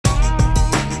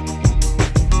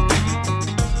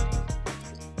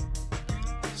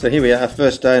So here we are,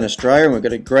 first day in Australia, and we've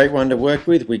got a great one to work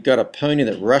with. We've got a pony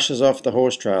that rushes off the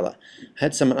horse trailer. I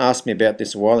had someone ask me about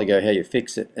this a while ago, how you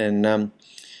fix it. And,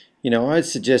 you know, I'd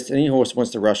suggest any horse that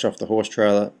wants to rush off the horse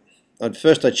trailer, I'd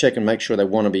check and make sure they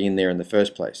want to be in there in the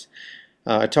first place.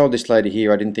 I told this lady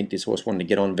here I didn't think this horse wanted to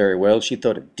get on very well. She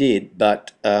thought it did,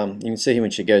 but you can see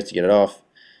when she goes to get it off,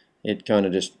 it kind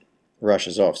of just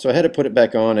rushes off. So I had to put it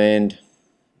back on and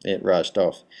it rushed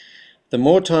off. The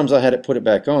more times I had it put it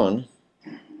back on,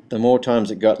 the more times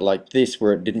it got like this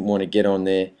where it didn't want to get on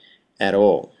there at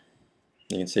all.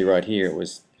 You can see right here it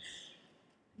was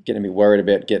getting me worried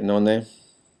about getting on there.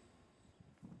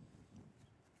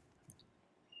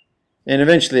 And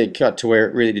eventually it got to where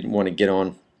it really didn't want to get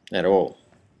on at all.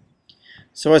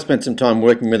 So I spent some time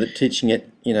working with it, teaching it,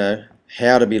 you know,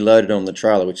 how to be loaded on the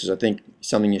trailer, which is, I think,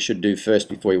 something you should do first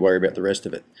before you worry about the rest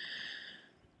of it.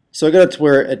 So I got it to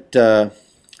where it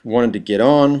wanted to get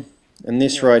on. And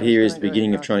this right here is the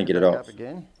beginning of trying to get it off.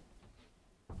 Again.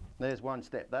 There's one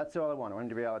step. That's all I want. I want him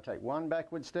to be able to take one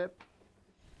backward step.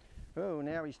 Oh,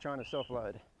 now he's trying to soft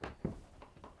load.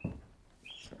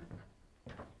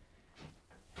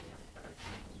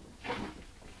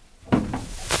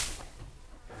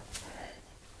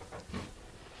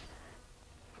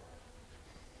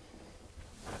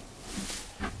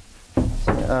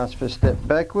 Ask for a step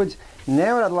backwards.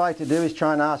 Now what I'd like to do is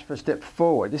try and ask for a step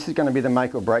forward. This is going to be the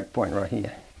make or break point right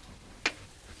here.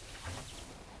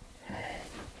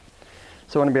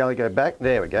 So I want to be able to go back.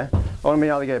 There we go. I want to be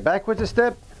able to go backwards a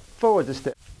step, forwards a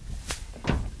step.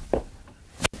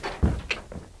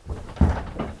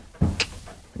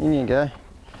 In you go.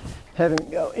 Have him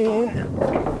go in.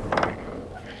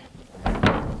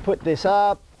 Put this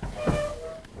up.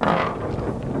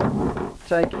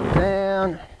 Take it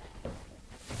down.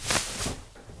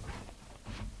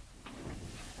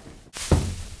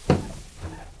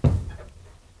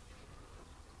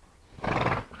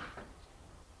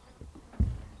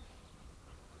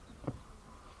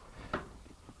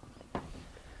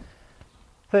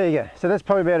 There you go. So that's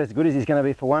probably about as good as he's going to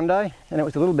be for one day, and it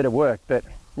was a little bit of work, but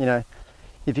you know,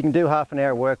 if you can do half an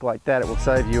hour work like that, it will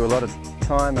save you a lot of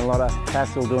time and a lot of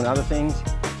hassle doing other things.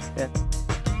 Yeah.